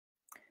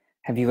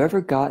Have you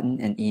ever gotten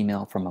an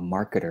email from a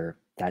marketer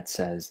that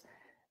says,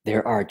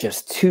 there are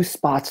just 2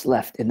 spots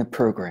left in the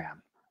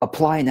program.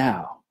 Apply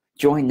now,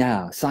 join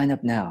now, sign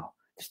up now.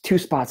 There's 2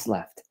 spots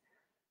left.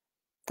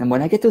 And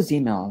when I get those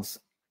emails,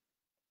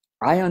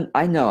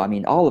 I know, I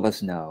mean, all of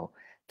us know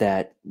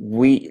that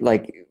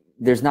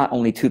there's not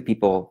only 2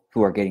 people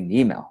who are getting the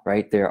email,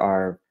 right? There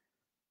are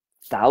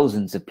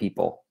thousands of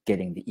people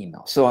getting the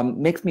email. So it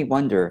makes me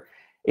wonder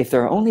if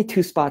there are only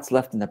 2 spots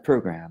left in the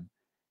program,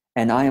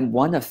 and I am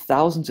one of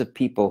thousands of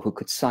people who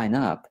could sign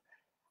up,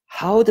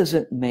 how does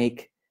it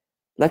make,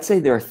 let's say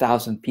there are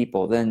 1,000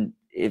 people, then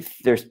if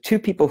there's 2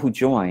 people who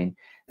join,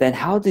 then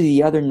how do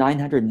the other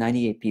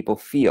 998 people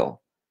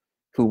feel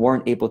who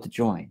weren't able to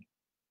join?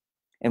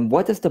 And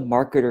what does the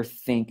marketer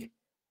think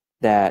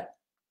that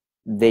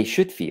they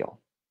should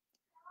feel?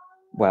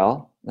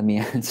 Well, let me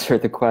answer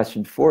the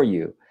question for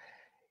you.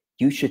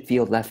 You should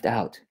feel left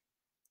out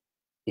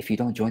if you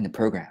don't join the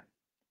program.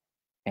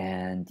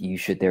 And you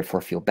should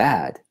therefore feel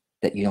bad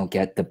that you don't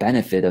get the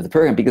benefit of the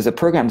program, because the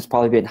program has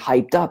probably been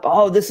hyped up.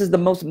 Oh, this is the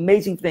most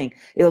amazing thing.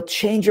 It'll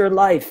change your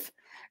life.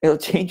 It'll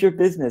change your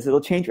business.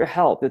 It'll change your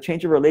health. It'll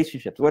change your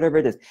relationships, whatever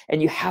it is.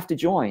 And you have to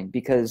join,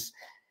 because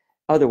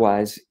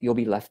otherwise you'll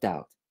be left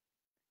out.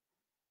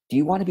 Do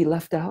you want to be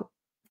left out?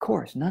 Of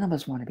course, none of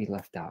us want to be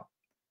left out.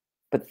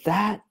 But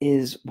that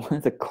is one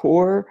of the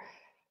core,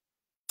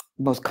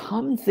 most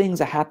common things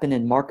that happen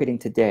in marketing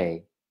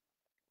today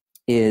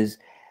is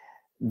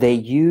they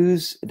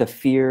use the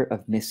fear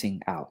of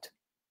missing out,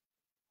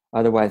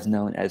 otherwise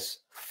known as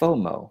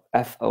FOMO,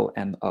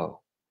 F-O-M-O.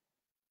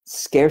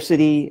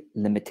 Scarcity,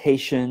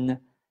 limitation,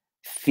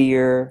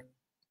 fear,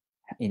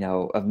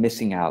 of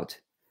missing out.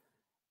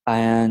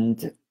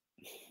 And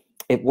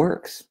it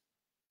works.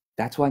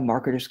 That's why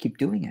marketers keep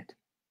doing it.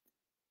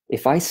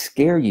 If I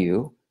scare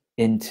you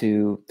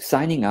into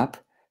signing up,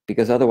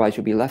 because otherwise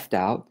you'll be left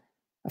out,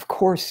 of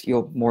course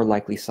you'll more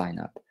likely sign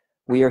up.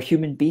 We are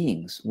human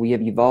beings. We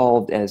have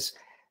evolved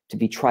to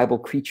be tribal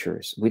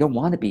creatures. We don't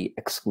want to be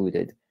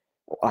excluded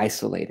or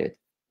isolated.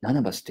 None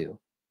of us do.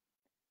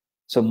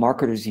 So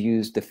marketers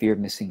use the fear of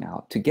missing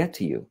out to get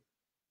to you.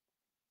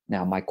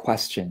 Now, my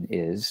question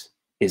is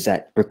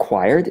that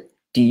required?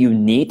 Do you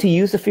need to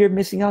use the fear of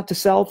missing out to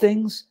sell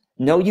things?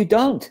 No, you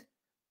don't.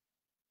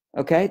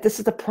 Okay? This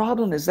is the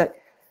problem, is that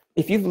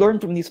if you've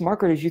learned from these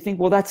marketers, you think,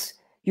 well,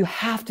 you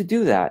have to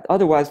do that.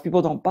 Otherwise,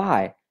 people don't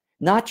buy.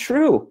 Not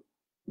true.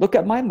 Look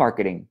at my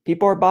marketing.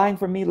 People are buying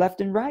from me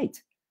left and right.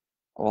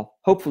 Well,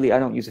 hopefully I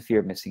don't use a fear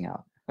of missing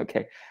out.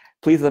 Okay.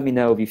 Please let me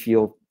know if you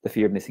feel the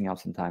fear of missing out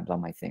sometimes on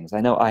my things.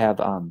 I know I have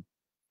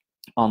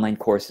online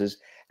courses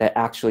that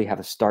actually have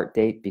a start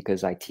date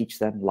because I teach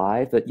them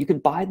live, but you can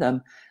buy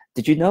them.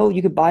 Did you know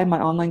you can buy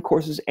my online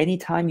courses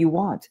anytime you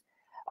want?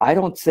 I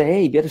don't say,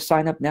 hey, you better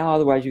sign up now,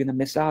 otherwise you're going to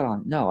miss out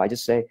on it. No, I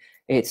just say,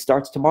 hey, it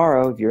starts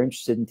tomorrow. If you're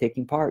interested in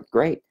taking part,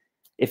 great.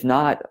 If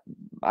not,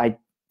 I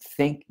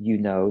think you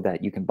know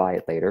that you can buy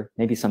it later.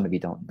 Maybe some of you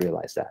don't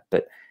realize that,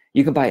 but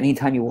you can buy it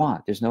anytime you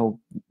want. There's no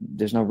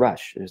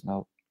rush. There's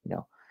no,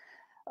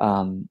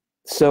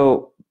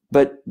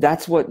 but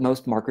that's what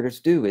most marketers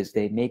do, is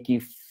they make you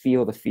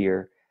feel the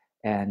fear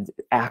and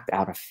act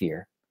out of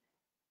fear.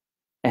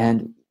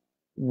 And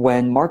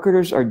when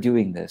marketers are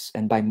doing this,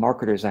 and by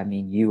marketers, I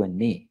mean you and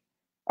me,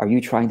 are you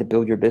trying to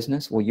build your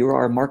business? Well, you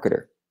are a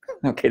marketer.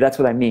 Okay, that's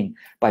what I mean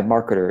by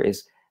marketer,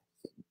 is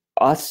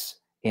us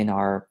in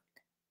our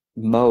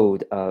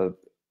mode of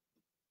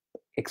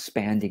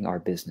expanding our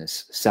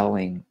business,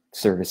 selling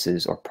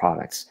services or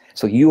products.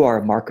 So you are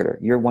a marketer.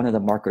 You're one of the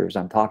marketers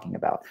I'm talking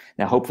about.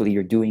 Now, hopefully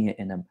you're doing it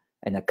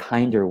in a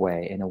kinder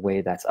way, in a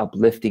way that's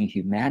uplifting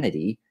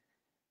humanity,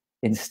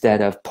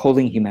 instead of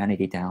pulling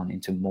humanity down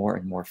into more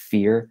and more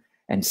fear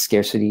and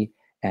scarcity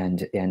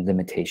and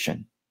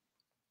limitation.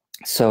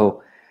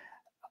 So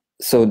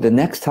the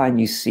next time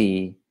you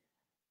see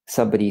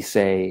somebody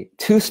say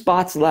 2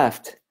 spots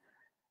left,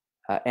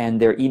 and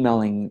they're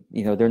emailing,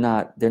 they're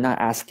not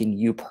asking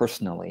you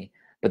personally,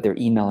 but they're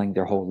emailing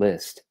their whole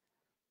list,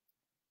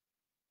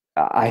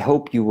 I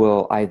hope you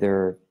will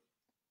either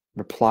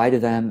reply to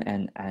them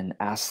and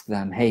ask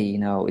them, hey,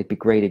 it'd be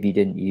great if you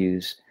didn't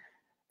use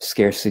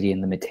scarcity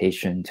and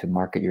limitation to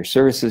market your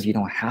services. You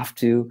don't have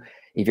to.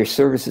 If your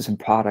services and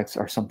products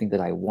are something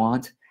that I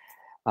want,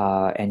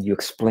 and you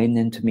explain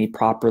them to me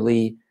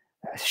properly,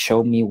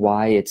 show me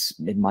why it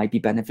might be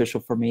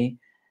beneficial for me,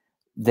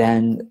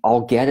 then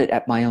I'll get it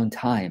at my own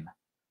time.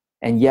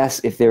 And yes,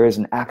 if there is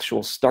an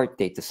actual start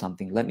date to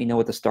something, let me know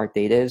what the start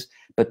date is,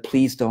 but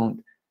please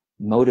don't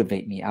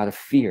motivate me out of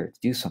fear to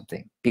do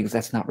something, because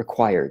that's not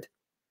required.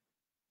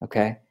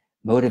 Okay?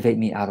 Motivate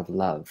me out of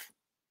love,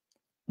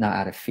 not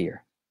out of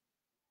fear.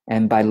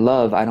 And by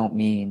love, I don't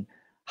mean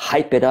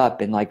hype it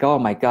up and like, oh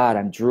my God,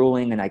 I'm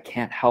drooling and I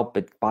can't help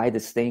but buy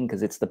this thing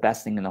because it's the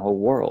best thing in the whole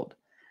world.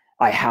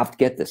 I have to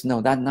get this.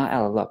 No, that's not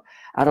out of love.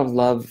 Out of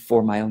love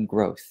for my own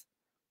growth,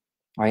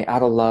 right?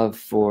 Out of love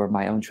for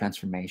my own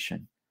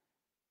transformation.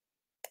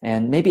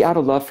 And maybe out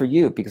of love for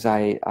you, because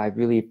I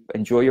really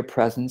enjoy your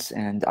presence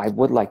and I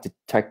would like to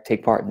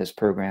take part in this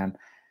program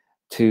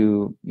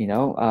to,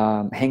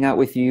 hang out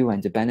with you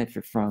and to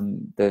benefit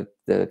from the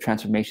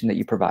transformation that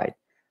you provide,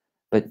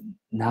 but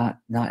not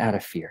out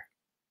of fear.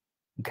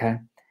 Okay.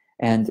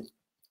 And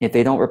if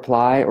they don't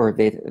reply or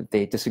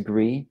they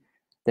disagree,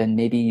 then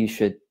maybe you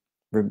should,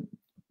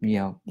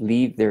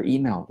 leave their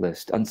email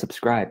list,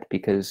 unsubscribed,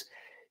 because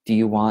do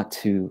you want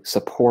to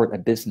support a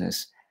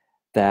business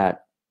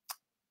that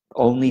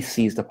only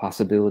sees the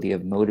possibility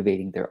of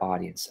motivating their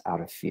audience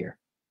out of fear?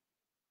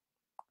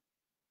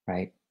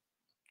 Right?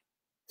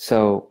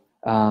 So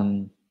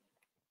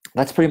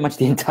that's pretty much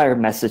the entire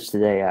message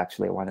today,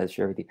 actually, I wanted to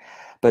share with you.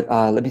 But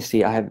let me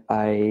see.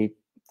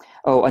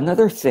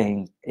 Another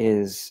thing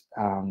is,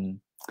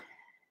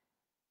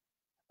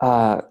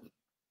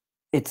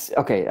 it's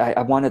okay.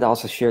 I wanted to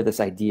also share this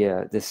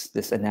idea,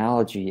 this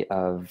analogy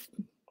of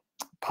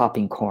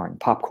popcorn.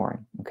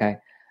 Okay,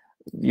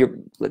 you're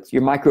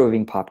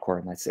microwaving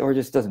popcorn, let's say, or it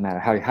just doesn't matter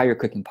how you're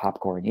cooking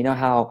popcorn. You know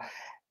how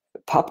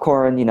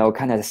popcorn,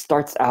 kind of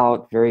starts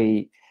out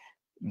very,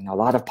 a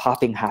lot of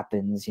popping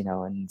happens,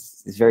 and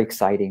it's very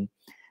exciting.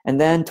 And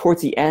then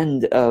towards the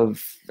end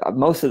of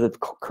most of the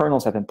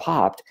kernels have been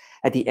popped.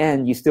 At the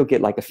end, you still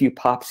get like a few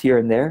pops here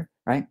and there,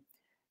 right?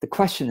 The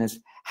question is,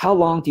 how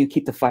long do you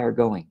keep the fire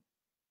going?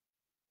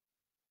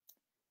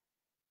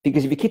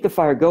 Because if you keep the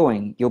fire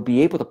going, you'll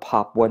be able to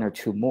pop 1 or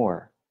 2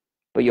 more,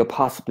 but you'll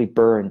possibly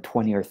burn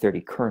 20 or 30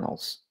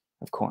 kernels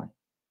of corn.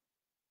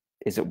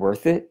 Is it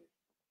worth it?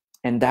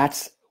 And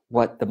that's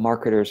what the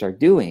marketers are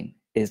doing,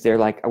 is they're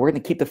like, we're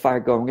going to keep the fire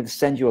going. We're going to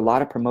send you a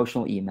lot of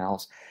promotional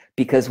emails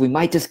because we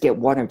might just get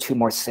 1 or 2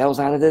 more sales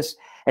out of this.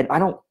 And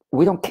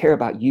we don't care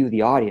about you,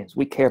 the audience.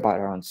 We care about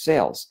our own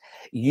sales.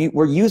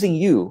 We're using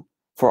you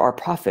for our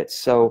profits.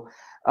 So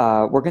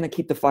we're going to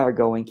keep the fire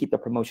going, keep the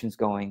promotions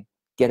going,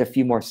 get a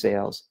few more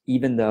sales,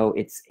 even though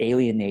it's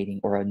alienating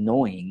or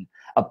annoying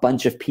a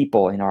bunch of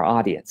people in our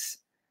audience.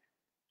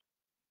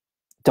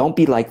 Don't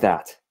be like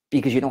that,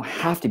 because you don't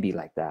have to be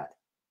like that.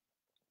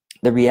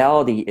 The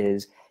reality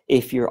is,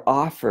 if your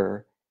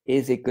offer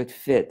is a good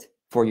fit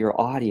for your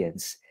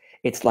audience,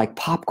 it's like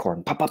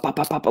popcorn, pop, pop, pop,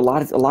 pop, pop. A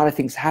lot of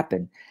things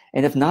happen.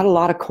 And if not a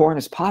lot of corn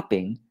is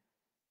popping,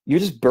 you're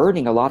just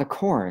burning a lot of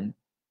corn.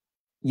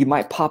 You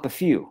might pop a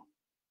few.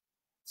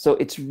 So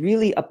it's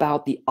really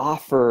about the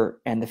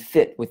offer and the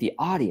fit with the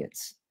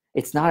audience.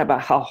 It's not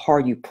about how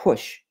hard you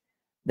push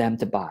them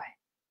to buy.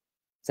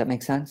 Does that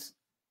make sense?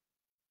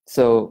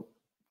 So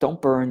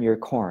don't burn your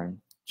corn.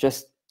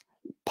 Just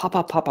pop,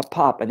 pop, pop, pop,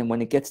 pop. And then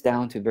when it gets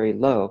down to very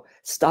low,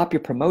 stop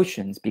your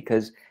promotions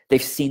because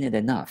they've seen it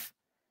enough.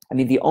 I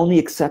mean, the only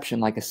exception,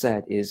 like I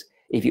said, is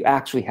if you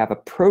actually have a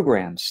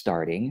program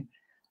starting.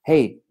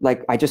 Hey,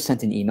 like I just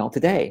sent an email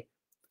today.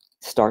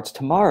 Starts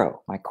tomorrow,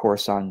 my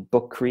course on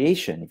book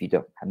creation. If you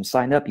haven't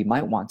signed up, you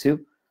might want to,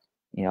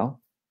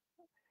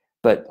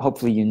 but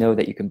hopefully you know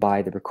that you can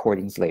buy the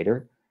recordings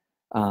later.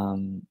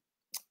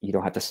 You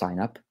don't have to sign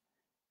up.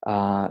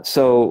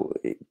 So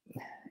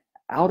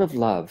out of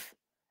love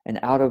and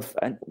out of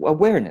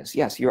awareness,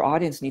 yes, your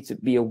audience needs to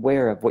be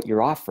aware of what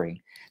you're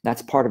offering.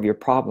 That's part of your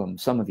problem.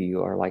 Some of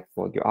you are like,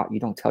 well, you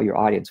don't tell your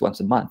audience once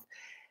a month.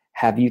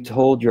 Have you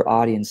told your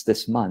audience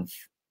this month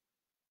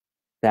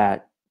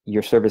that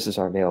your services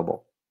are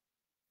available?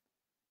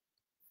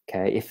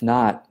 Okay, if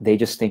not, they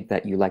just think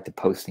that you like to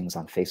post things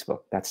on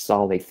Facebook. That's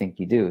all they think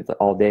you do.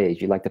 All day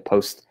you like to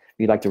post,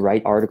 you like to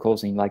write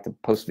articles, and you like to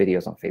post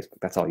videos on Facebook.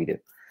 That's all you do.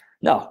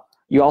 No,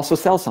 you also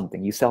sell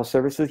something. You sell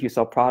services, you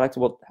sell products.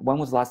 Well, when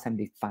was the last time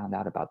they found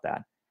out about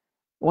that?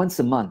 Once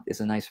a month is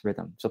a nice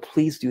rhythm. So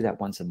please do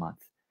that once a month.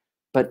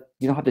 But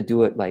you don't have to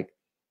do it like,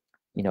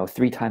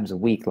 3 times a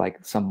week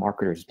like some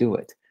marketers do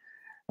it,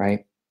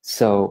 right?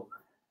 So,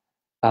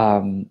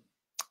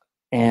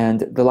 and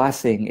the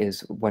last thing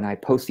is, when I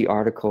post the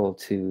article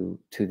to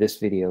this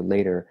video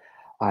later,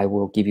 I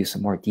will give you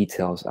some more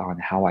details on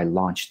how I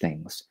launch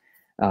things.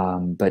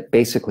 But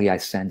basically, I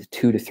send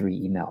 2 to 3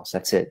 emails.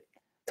 That's it,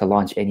 to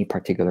launch any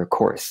particular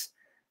course.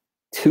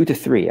 2 to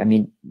 3. I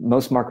mean,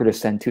 most marketers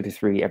send 2 to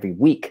 3 every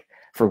week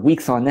for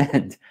weeks on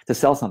end to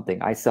sell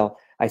something. I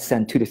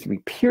send 2 to 3,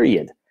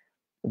 period.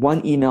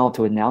 1 email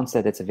to announce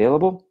that it's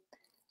available,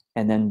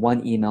 and then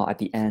 1 email at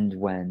the end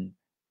when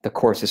the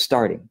course is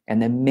starting,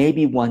 and then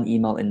maybe 1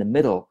 email in the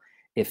middle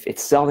if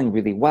it's selling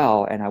really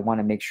well and I want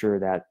to make sure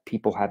that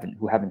people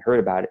who haven't heard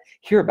about it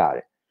hear about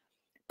it.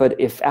 But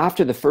if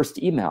after the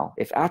first email,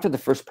 if after the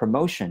first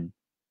promotion,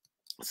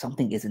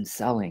 something isn't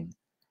selling,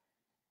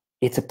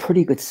 it's a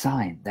pretty good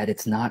sign that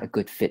it's not a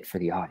good fit for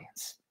the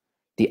audience.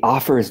 The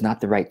offer is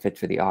not the right fit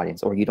for the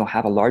audience, or you don't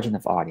have a large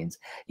enough audience.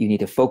 You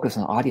need to focus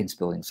on audience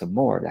building some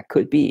more. That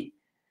could be.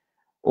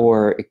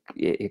 Or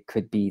it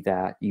could be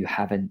that you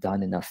haven't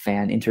done enough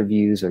fan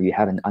interviews, or you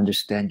don't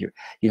understand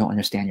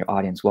your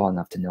audience well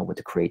enough to know what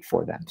to create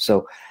for them.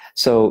 So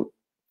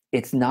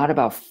it's not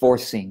about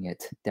forcing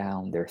it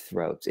down their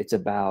throats. It's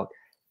about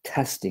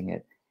testing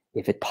it.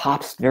 If it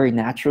pops very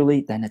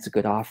naturally, then it's a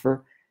good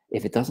offer.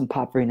 If it doesn't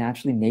pop very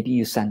naturally, maybe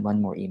you send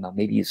 1 more email,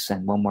 maybe you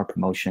send 1 more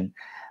promotion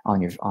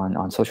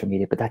on social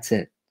media, but that's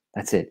it.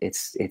 That's it.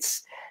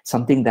 It's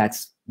something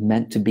that's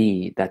meant to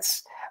be,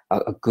 that's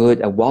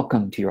a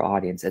welcome to your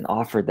audience, an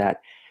offer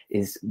that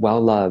is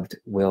well loved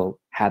will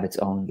have its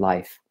own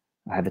life.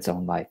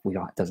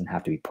 It doesn't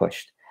have to be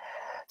pushed.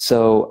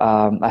 So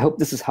I hope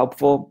this is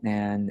helpful.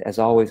 And as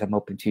always, I'm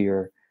open to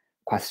your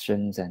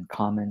questions and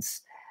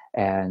comments.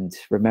 And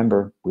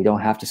remember, we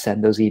don't have to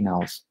send those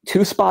emails.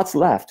 2 spots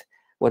left.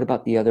 What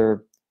about the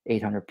other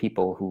 800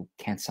 people who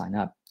can't sign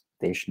up?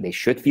 They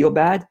should feel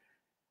bad.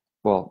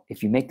 Well,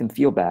 if you make them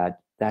feel bad,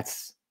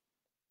 that's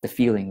the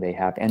feeling they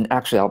have. And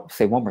actually, I'll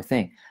say one more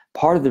thing.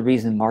 Part of the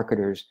reason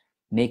marketers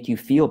make you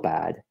feel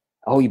bad,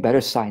 oh, you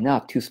better sign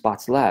up, 2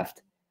 spots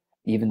left,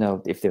 even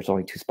though if there's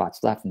only 2 spots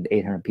left and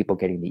 800 people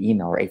getting the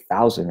email, or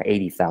 8,000 or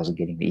 80,000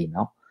 getting the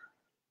email,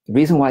 the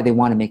reason why they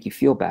want to make you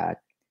feel bad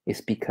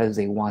is because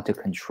they want to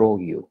control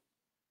you.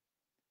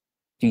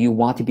 Do you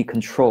want to be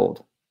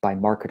controlled by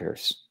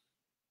marketers?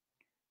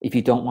 If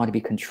you don't want to be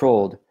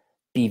controlled,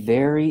 be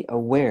very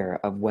aware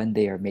of when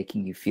they are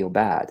making you feel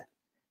bad.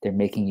 They're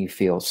making you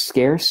feel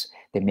scarce.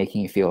 They're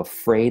making you feel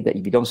afraid that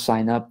if you don't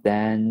sign up,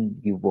 then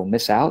you will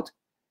miss out.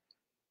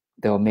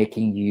 They're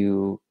making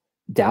you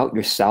doubt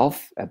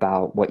yourself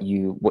about what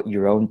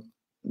your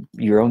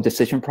own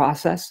decision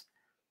process.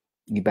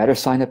 You better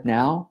sign up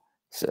now.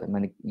 So I'm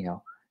going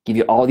to give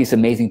you all these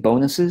amazing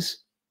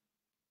bonuses.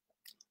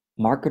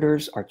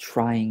 Marketers are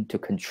trying to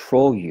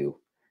control you.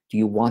 Do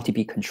you want to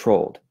be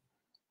controlled?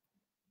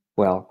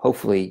 Well,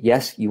 hopefully,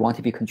 yes, you want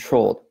to be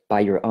controlled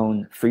by your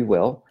own free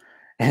will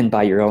and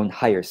by your own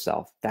higher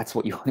self. That's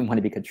what you want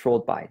to be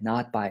controlled by,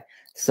 not by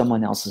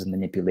someone else's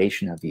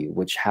manipulation of you,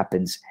 which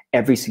happens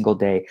every single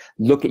day.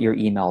 Look at your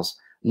emails,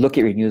 look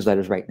at your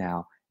newsletters right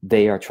now.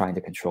 They are trying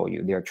to control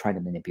you. They are trying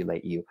to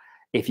manipulate you.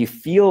 If you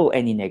feel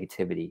any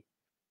negativity,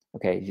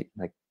 okay,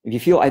 like if you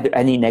feel either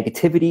any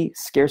negativity,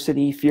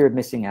 scarcity, fear of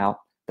missing out,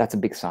 that's a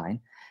big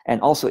sign.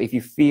 And also if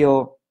you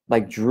feel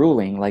like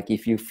drooling, like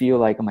if you feel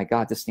like, oh my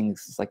God, this thing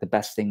is like the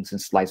best thing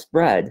since sliced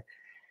bread,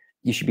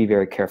 you should be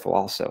very careful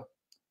also,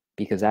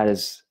 because that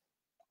is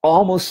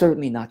almost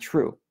certainly not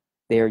true.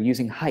 They are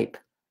using hype,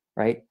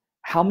 right?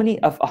 How many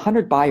of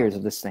 100 buyers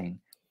of this thing,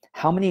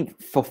 how many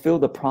fulfill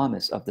the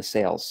promise of the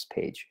sales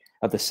page,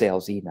 of the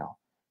sales email?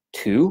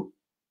 2,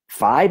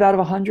 5 out of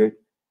 100?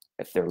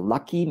 If they're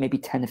lucky, maybe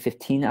 10 to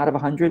 15 out of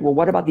 100. Well,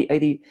 what about the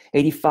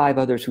 85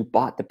 others who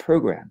bought the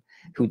program,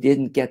 who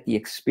didn't get the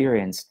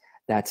experience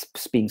that's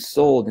being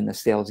sold in the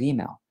sales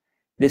email?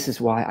 This is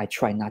why I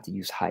try not to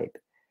use hype.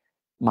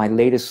 My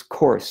latest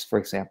course, for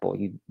example,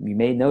 you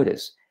may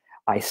notice,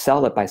 I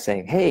sell it by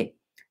saying, hey,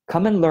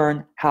 come and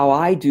learn how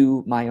I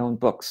do my own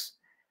books.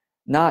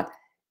 Not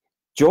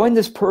join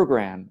this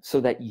program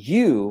so that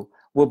you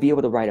will be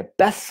able to write a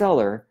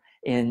bestseller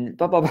in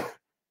blah, blah, blah.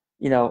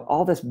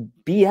 All this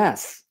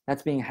BS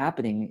that's being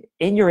happening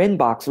in your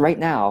inbox right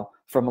now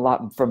from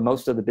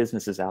most of the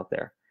businesses out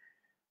there,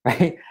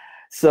 right?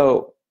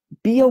 So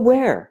be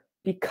aware,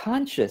 be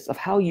conscious of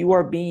how you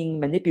are being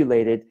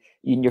manipulated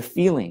in your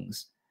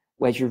feelings.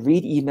 As you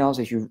read emails,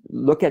 as you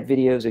look at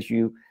videos, as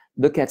you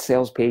look at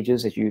sales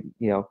pages, as you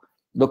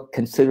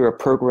consider a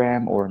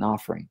program or an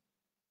offering,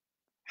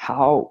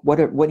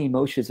 what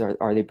emotions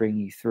are they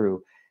bringing you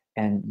through?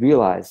 And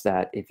realize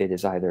that if it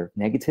is either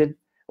negative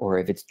or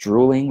if it's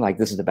drooling, like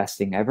this is the best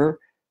thing ever,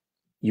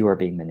 you are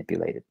being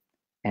manipulated,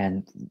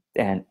 and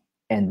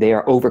they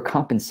are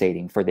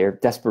overcompensating for their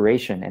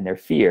desperation and their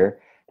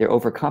fear. They're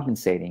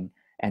overcompensating,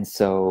 and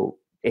so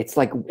it's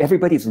like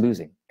everybody's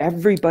losing.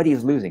 Everybody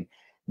is losing.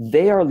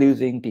 They are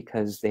losing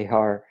because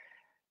they're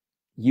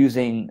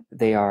letting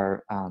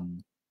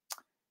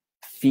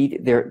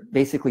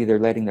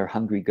their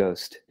hungry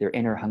ghost, their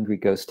inner hungry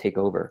ghost, take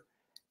over.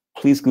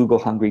 Please Google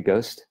hungry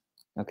ghost.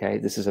 Okay,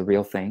 this is a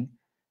real thing.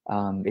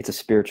 It's a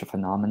spiritual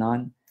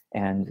phenomenon,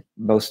 and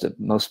most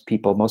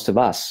of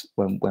us,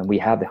 when we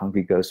have the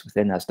hungry ghost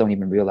within us, don't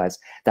even realize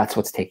that's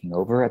what's taking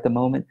over at the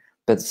moment.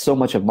 But so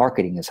much of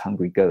marketing is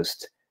hungry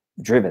ghost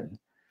driven.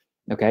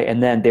 Okay,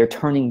 and then they're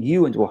turning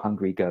you into a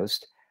hungry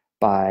ghost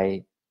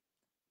by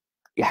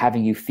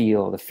having you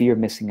feel the fear of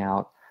missing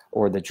out,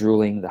 or the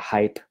drooling, the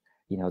hype,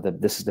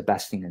 this is the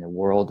best thing in the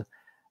world.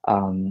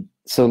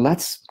 So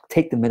let's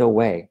take the middle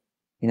way,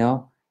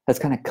 let's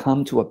kind of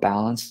come to a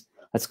balance.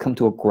 Let's come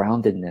to a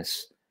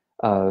groundedness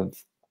of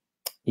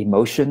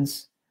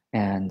emotions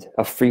and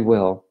of free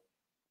will,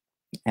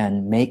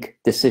 and make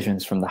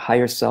decisions from the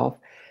higher self,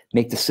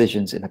 make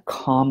decisions in a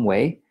calm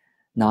way,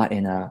 not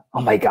in a,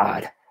 oh my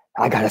God,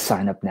 I got to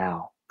sign up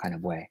now kind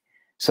of way.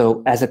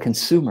 So as a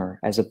consumer,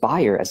 as a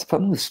buyer, as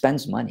someone who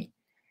spends money,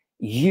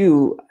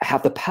 you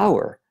have the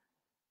power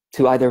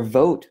to either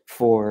vote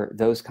for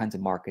those kinds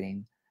of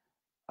marketing.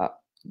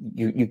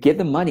 You give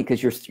them money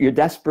because you're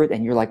desperate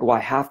and you're like, well, I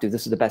have to.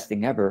 This is the best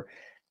thing ever.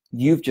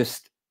 You're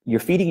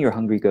feeding your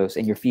hungry ghost,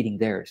 and you're feeding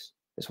theirs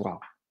as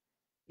well.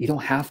 You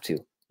don't have to.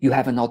 You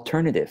have an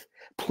alternative.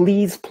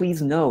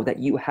 Please know that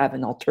you have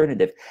an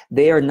alternative.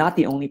 They are not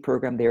the only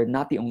program. They are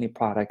not the only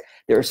product.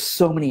 There are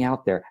so many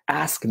out there.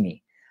 Ask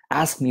me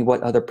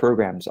what other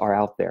programs are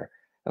out there.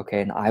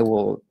 Okay, and I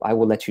will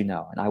let you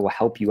know, and I will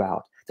help you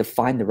out. to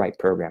find the right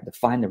program, to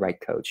find the right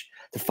coach,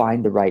 to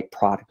find the right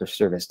product or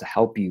service to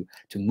help you,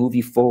 to move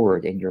you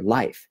forward in your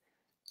life,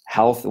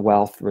 health,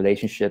 wealth,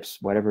 relationships,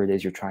 whatever it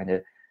is you're trying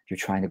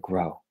to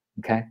grow.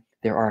 Okay,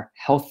 there are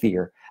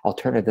healthier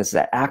alternatives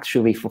that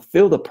actually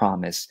fulfill the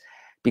promise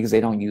because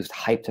they don't use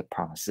hyped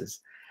promises.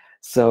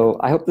 So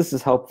I hope this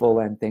is helpful,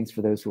 and thanks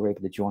for those who were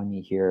able to join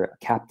me here,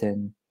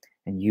 Captain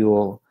and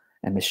Yule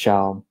and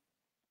Michelle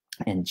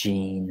and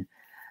Jean.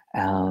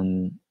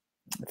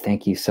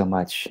 Thank you so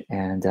much.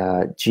 And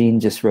Jean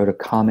just wrote a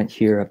comment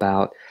here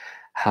about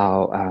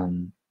how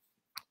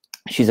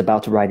she's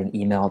about to write an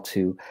email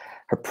to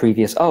her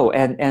previous,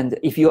 and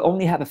if you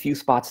only have a few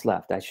spots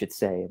left, I should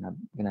say, and I'm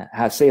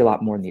gonna say a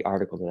lot more in the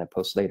article that I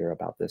post later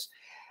about this,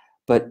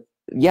 but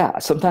yeah,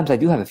 sometimes I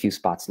do have a few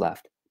spots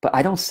left, but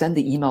I don't send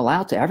the email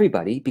out to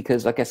everybody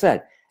because, like I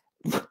said,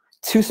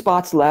 2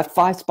 spots left,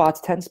 5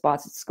 spots, 10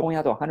 spots, it's going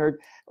out to 100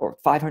 or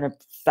 500,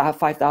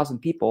 5,000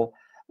 people.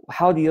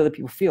 How do the other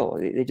people feel?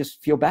 They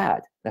just feel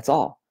bad. That's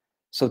all.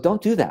 So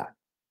don't do that.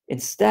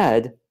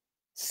 Instead,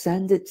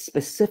 send it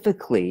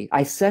specifically.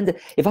 I send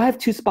it. If I have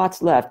 2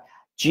 spots left,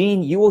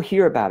 Jean, you will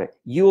hear about it.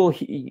 You'll,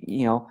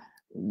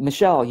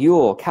 Michelle,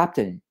 Yule,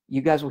 Captain,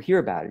 you guys will hear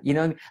about it. You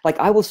know, like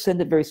I will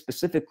send it very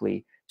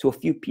specifically to a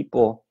few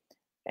people,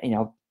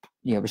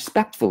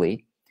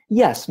 respectfully.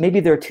 Yes, maybe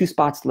there are 2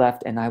 spots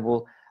left, and I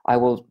will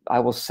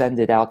send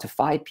it out to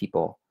 5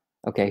 people,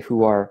 okay,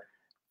 who are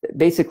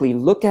basically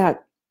look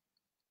at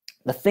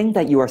the thing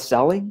that you are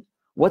selling.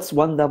 What's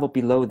one level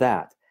below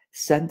that?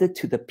 Send it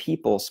to the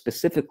people,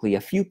 specifically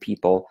a few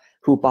people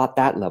who bought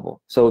that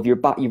level. So if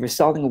you're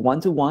selling a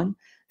 1-to-1,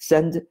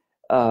 send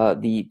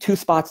the 2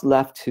 spots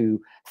left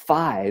to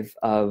 5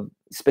 of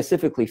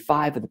specifically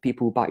 5 of the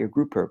people who bought your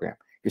group program.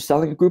 You're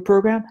selling a group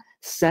program,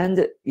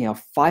 send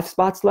 5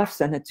 spots left,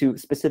 send it to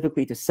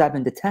specifically to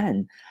 7 to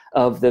 10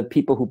 of the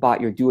people who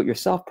bought your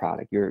do-it-yourself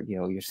product, your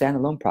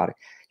standalone product.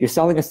 You're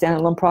selling a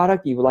standalone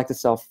product, you would like to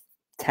sell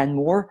 10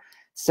 more,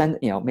 send,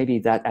 maybe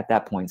that at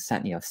that point,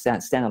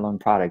 standalone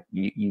product,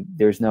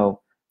 there's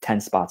no 10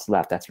 spots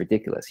left. That's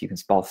ridiculous. You can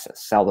sell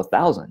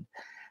 1,000.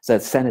 So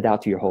send it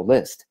out to your whole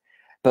list.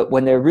 But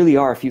when there really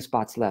are a few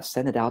spots left,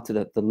 send it out to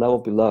the level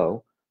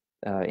below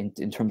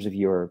in terms of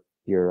your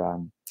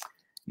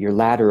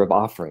ladder of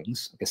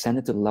offerings. Okay, send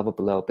it to the level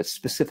below, but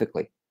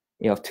specifically,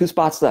 2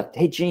 spots left.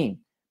 Hey, Jean,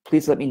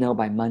 please let me know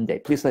by Monday.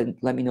 Please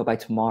let me know by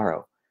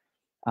tomorrow.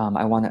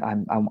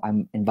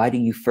 I'm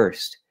inviting you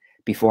first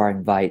before I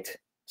invite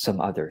some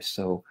others.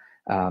 So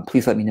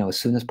please let me know as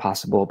soon as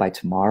possible by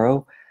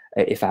tomorrow,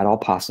 if at all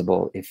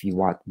possible, if you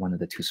want one of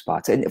the 2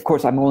 spots. And of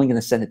course, I'm only going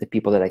to send it to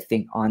people that I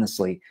think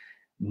honestly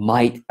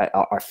I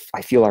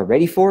feel are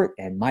ready for it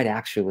and might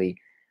actually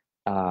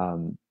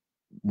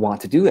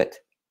want to do it.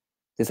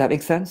 Does that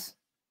make sense?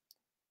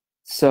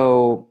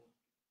 So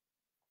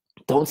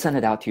don't send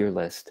it out to your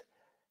list.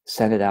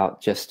 Send it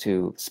out just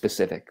to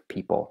specific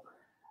people.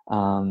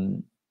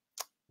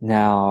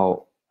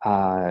 Now,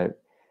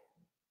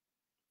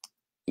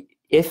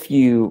 if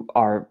you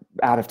are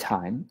out of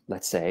time,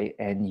 let's say,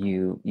 and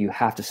you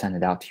have to send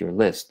it out to your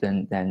list,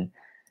 then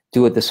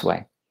do it this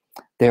way.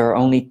 There are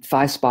only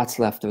 5 spots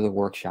left of the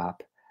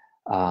workshop.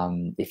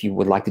 If you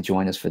would like to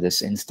join us for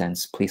this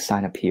instance, please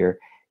sign up here.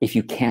 If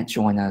you can't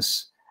join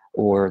us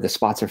or the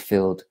spots are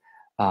filled,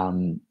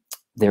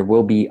 there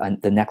will be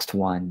the next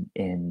one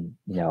in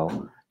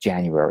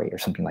January or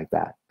something like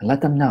that, and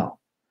let them know.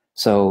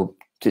 So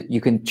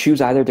you can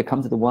choose either to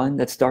come to the one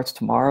that starts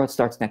tomorrow, it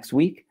starts next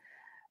week,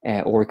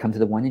 or come to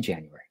the one in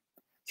January.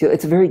 So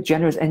it's very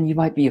generous, and you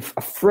might be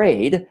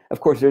afraid.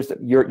 Of course, there's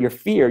your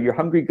fear, your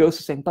hungry ghost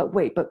is saying, but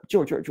wait, but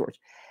George,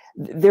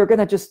 they're going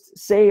to just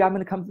say, I'm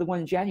going to come to the one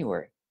in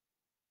January.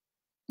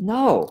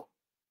 No,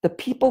 the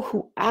people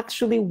who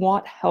actually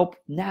want help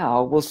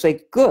now will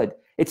say, good,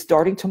 it's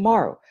starting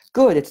tomorrow.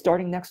 Good, it's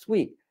starting next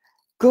week.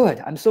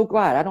 Good, I'm so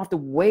glad. I don't have to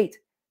wait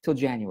till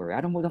January.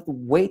 I don't have to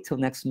wait till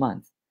next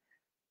month.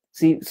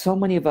 See, so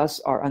many of us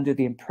are under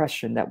the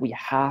impression that we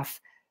have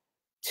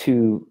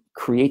to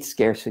create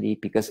scarcity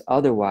because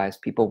otherwise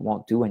people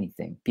won't do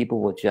anything.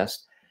 People will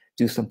just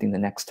do something the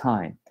next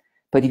time.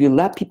 But if you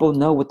let people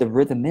know what the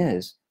rhythm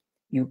is,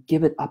 you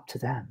give it up to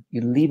them.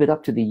 You leave it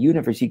up to the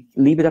universe. You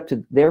leave it up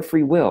to their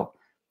free will.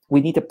 We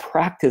need to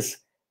practice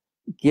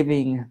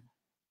giving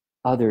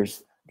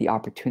others the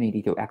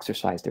opportunity to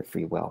exercise their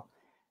free will.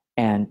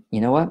 And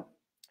you know what?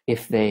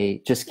 If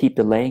they just keep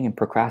delaying and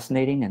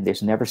procrastinating and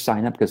there's never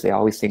sign up because they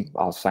always think,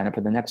 I'll sign up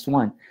for the next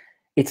one,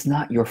 it's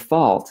not your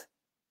fault.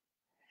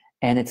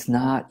 And it's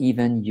not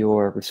even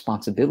your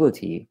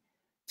responsibility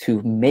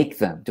to make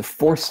them, to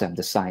force them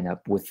to sign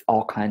up with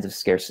all kinds of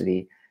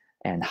scarcity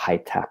and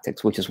hype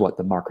tactics, which is what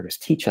the marketers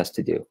teach us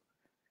to do,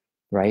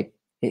 right?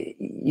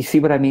 You see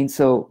what I mean?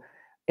 So,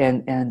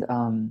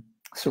 and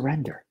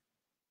surrender.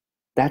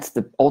 That's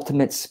the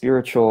ultimate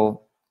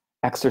spiritual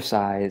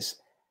exercise.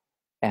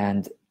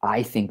 And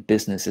I think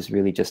business is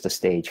really just a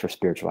stage for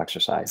spiritual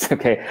exercise.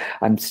 Okay,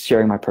 I'm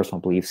sharing my personal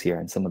beliefs here,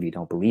 and some of you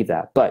don't believe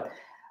that, but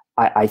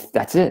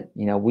that's it.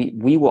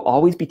 We will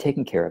always be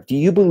taken care of. Do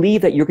you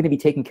believe that you're going to be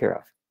taken care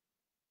of?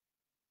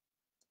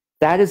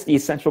 That is the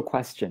essential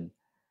question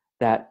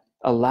that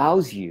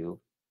allows you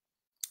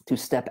to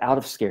step out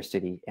of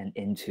scarcity and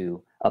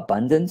into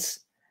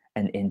abundance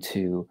and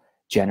into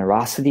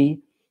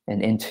generosity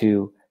and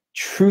into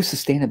true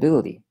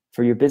sustainability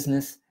for your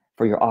business,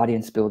 for your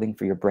audience building,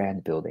 for your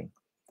brand building.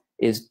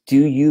 Is,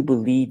 do you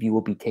believe you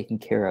will be taken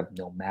care of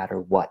no matter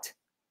what?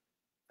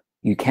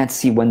 You can't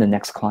see when the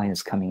next client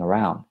is coming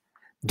around.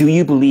 Do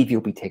you believe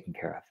you'll be taken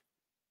care of?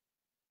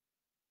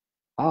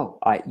 Oh,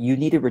 you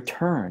need to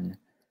return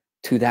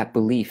to that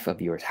belief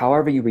of yours.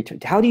 However you return.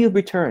 How do you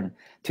return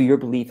to your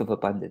belief of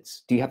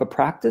abundance? Do you have a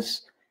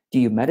practice? Do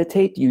you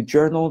meditate? Do you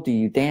journal? Do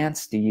you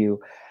dance? Do you,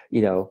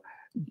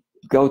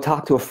 go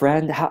talk to a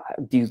friend? How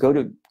do you go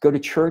to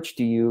church?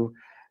 Do you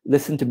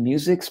listen to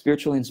music,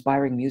 spiritually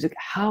inspiring music?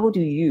 How do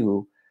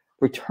you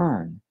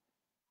return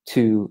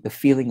to the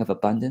feeling of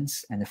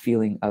abundance and the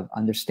feeling of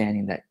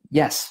understanding that,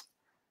 yes,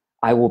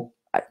 I will,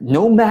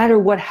 no matter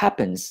what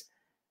happens,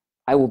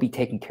 I will be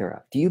taken care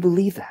of? Do you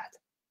believe that?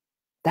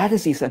 That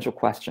is the essential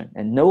question.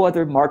 And no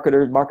other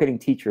marketing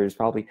teacher is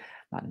probably,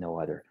 not no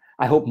other,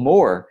 I hope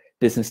more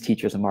business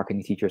teachers and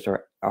marketing teachers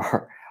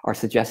are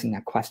suggesting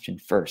that question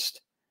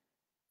first.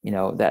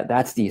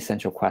 That's the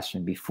essential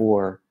question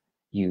before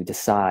you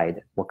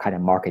decide what kind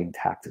of marketing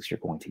tactics you're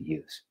going to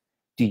use.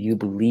 Do you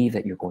believe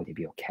that you're going to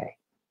be okay,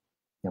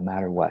 no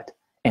matter what?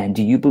 And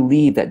do you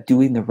believe that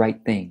doing the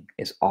right thing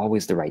is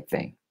always the right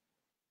thing?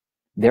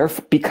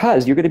 Therefore,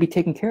 because you're going to be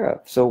taken care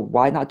of. So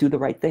why not do the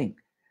right thing?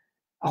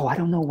 Oh, I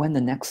don't know when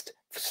the next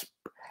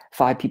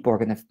 5 people are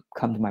going to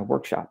come to my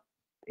workshop.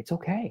 It's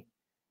okay.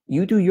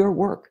 You do your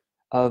work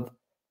of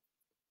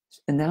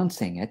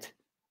announcing it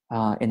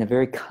in a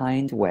very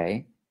kind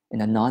way,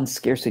 in a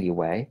non-scarcity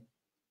way,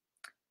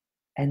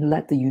 and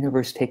let the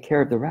universe take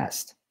care of the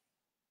rest.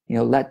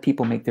 Let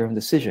people make their own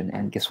decision.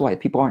 And guess what? If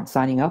people aren't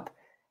signing up,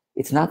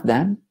 it's not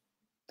them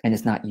and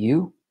it's not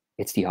you,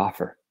 it's the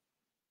offer.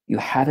 You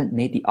haven't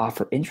made the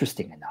offer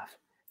interesting enough.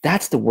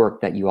 That's the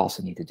work that you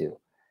also need to do.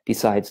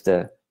 Besides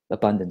the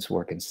abundance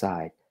work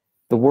inside,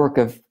 the work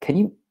of,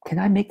 can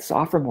I make this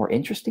offer more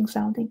interesting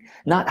sounding?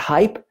 Not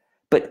hype,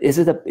 but is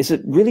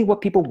it really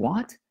what people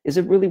want? Is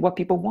it really what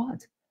people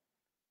want?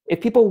 If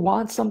people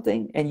want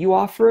something and you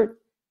offer it,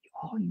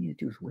 all you need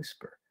to do is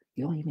whisper.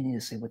 You don't even need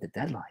to say what the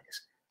deadline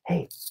is.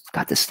 Hey, I've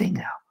got this thing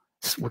now.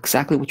 This is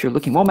exactly what you're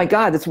looking for. Oh my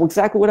God, that's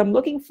exactly what I'm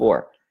looking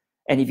for.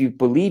 And if you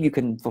believe you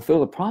can fulfill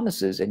the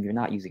promises and you're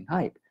not using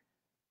hype,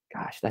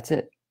 gosh, that's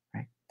it,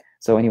 right?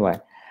 So anyway,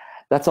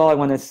 that's all I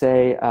want to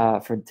say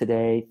for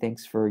today.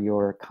 Thanks for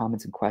your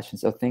comments and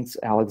questions. So thanks,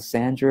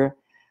 Alexander,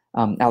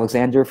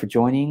 for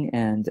joining,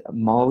 and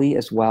Molly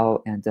as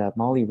well. And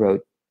Molly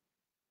wrote,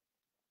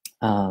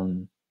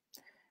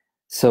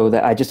 so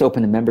that I just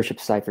opened a membership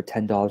site for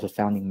 $10 with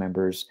founding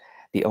members.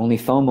 The only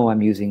FOMO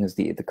I'm using is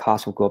the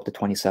cost will go up to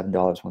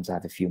 $27 once I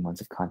have a few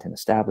months of content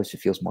established. It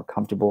feels more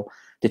comfortable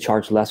to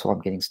charge less while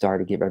I'm getting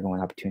started, give everyone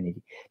an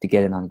opportunity to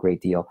get in on a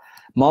great deal.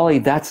 Molly,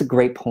 that's a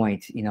great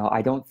point.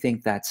 I don't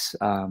think that's,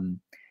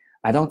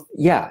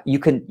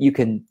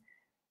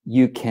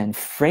 you can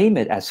frame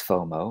it as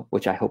FOMO,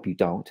 which I hope you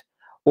don't,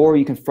 or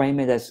you can frame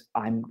it as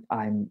I'm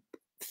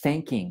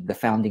thanking the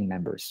founding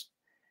members.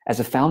 As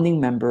a founding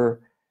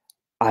member,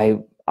 I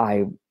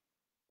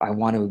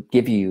want to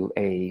give you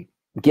a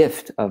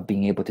gift of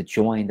being able to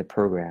join the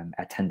program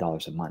at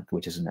 $10 a month,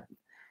 which is an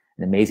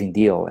amazing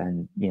deal.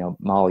 And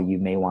Molly, you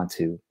may want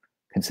to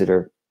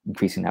consider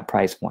increasing that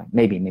price point.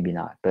 Maybe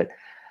not. But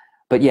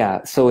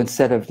yeah. So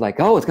instead of like,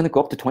 oh, it's going to go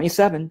up to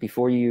 27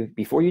 before you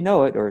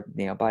know it, or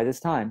by this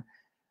time,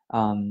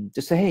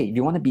 just say, hey, if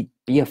you want to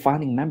be a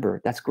founding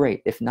member, that's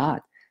great. If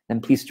not, then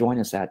please join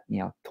us at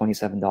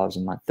 $27 a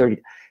month. 30.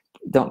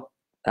 Don't.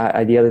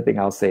 The other thing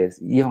I'll say is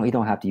you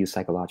don't have to use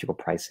psychological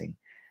pricing.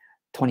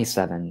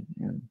 27.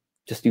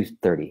 Just do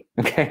 30,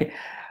 okay?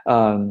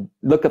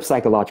 Look up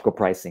psychological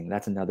pricing.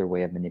 That's another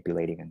way of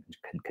manipulating and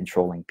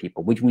controlling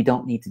people, which we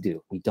don't need to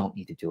do. We don't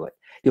need to do it.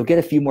 You'll get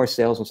a few more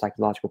sales with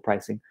psychological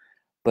pricing,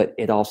 but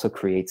it also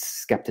creates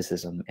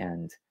skepticism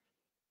and,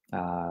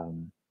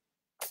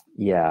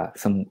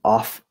 some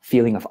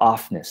feeling of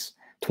offness.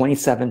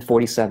 27,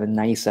 47,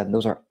 97,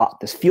 those are off.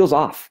 This feels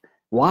off.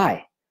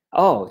 Why?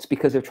 Oh, it's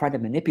because they're trying to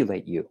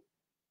manipulate you.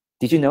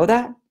 Did you know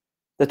that?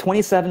 The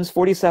 27s,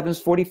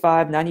 47s,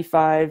 45,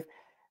 95,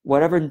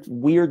 whatever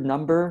weird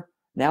number,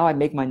 now I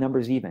make my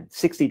numbers even.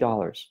 $60,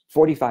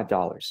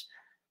 $45.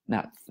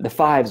 Now, the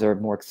 5s are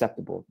more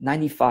acceptable.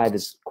 95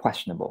 is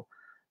questionable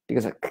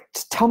because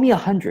just tell me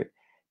 100.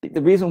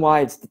 The reason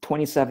why it's the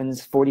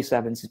 27s,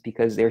 47s is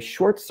because they're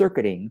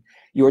short-circuiting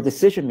your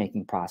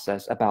decision-making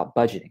process about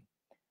budgeting.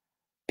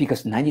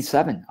 Because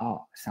 97,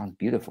 oh, sounds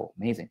beautiful,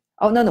 amazing.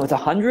 Oh, no, it's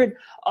 100?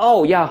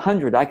 Oh, yeah,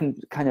 100. I can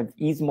kind of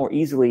more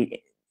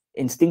easily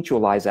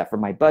instinctualize that for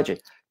my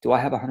budget. Do I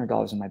have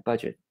 $100 in my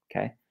budget?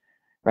 Okay,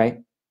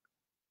 right?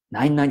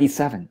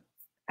 997,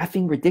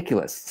 effing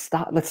ridiculous.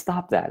 Let's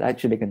stop that. I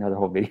should make another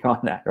whole video on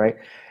that, right?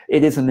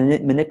 It is a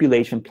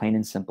manipulation, plain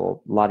and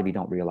simple. A lot of you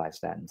don't realize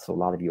that. And so a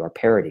lot of you are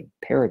parroting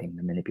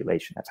the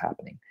manipulation that's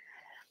happening.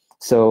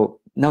 So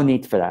no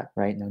need for that,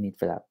 right? No need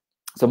for that.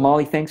 So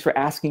Molly, thanks for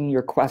asking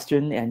your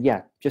question. And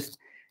yeah, just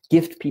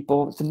gift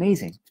people. It's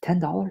amazing.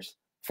 $10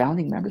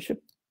 founding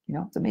membership.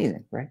 It's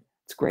amazing, right?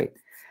 It's great.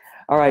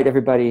 All right,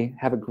 everybody,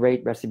 have a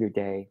great rest of your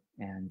day.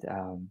 And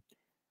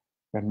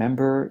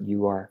remember,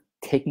 you are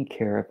taken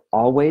care of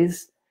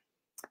always.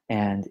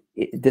 And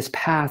this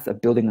path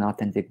of building an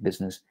authentic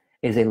business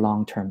is a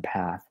long-term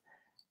path.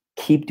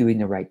 Keep doing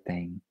the right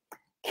thing.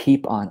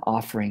 Keep on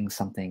offering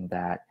something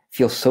that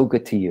feels so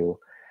good to you,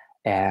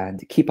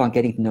 and keep on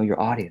getting to know your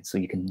audience so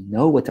you can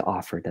know what to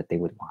offer that they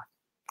would want.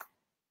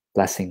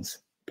 Blessings.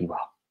 Be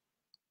well.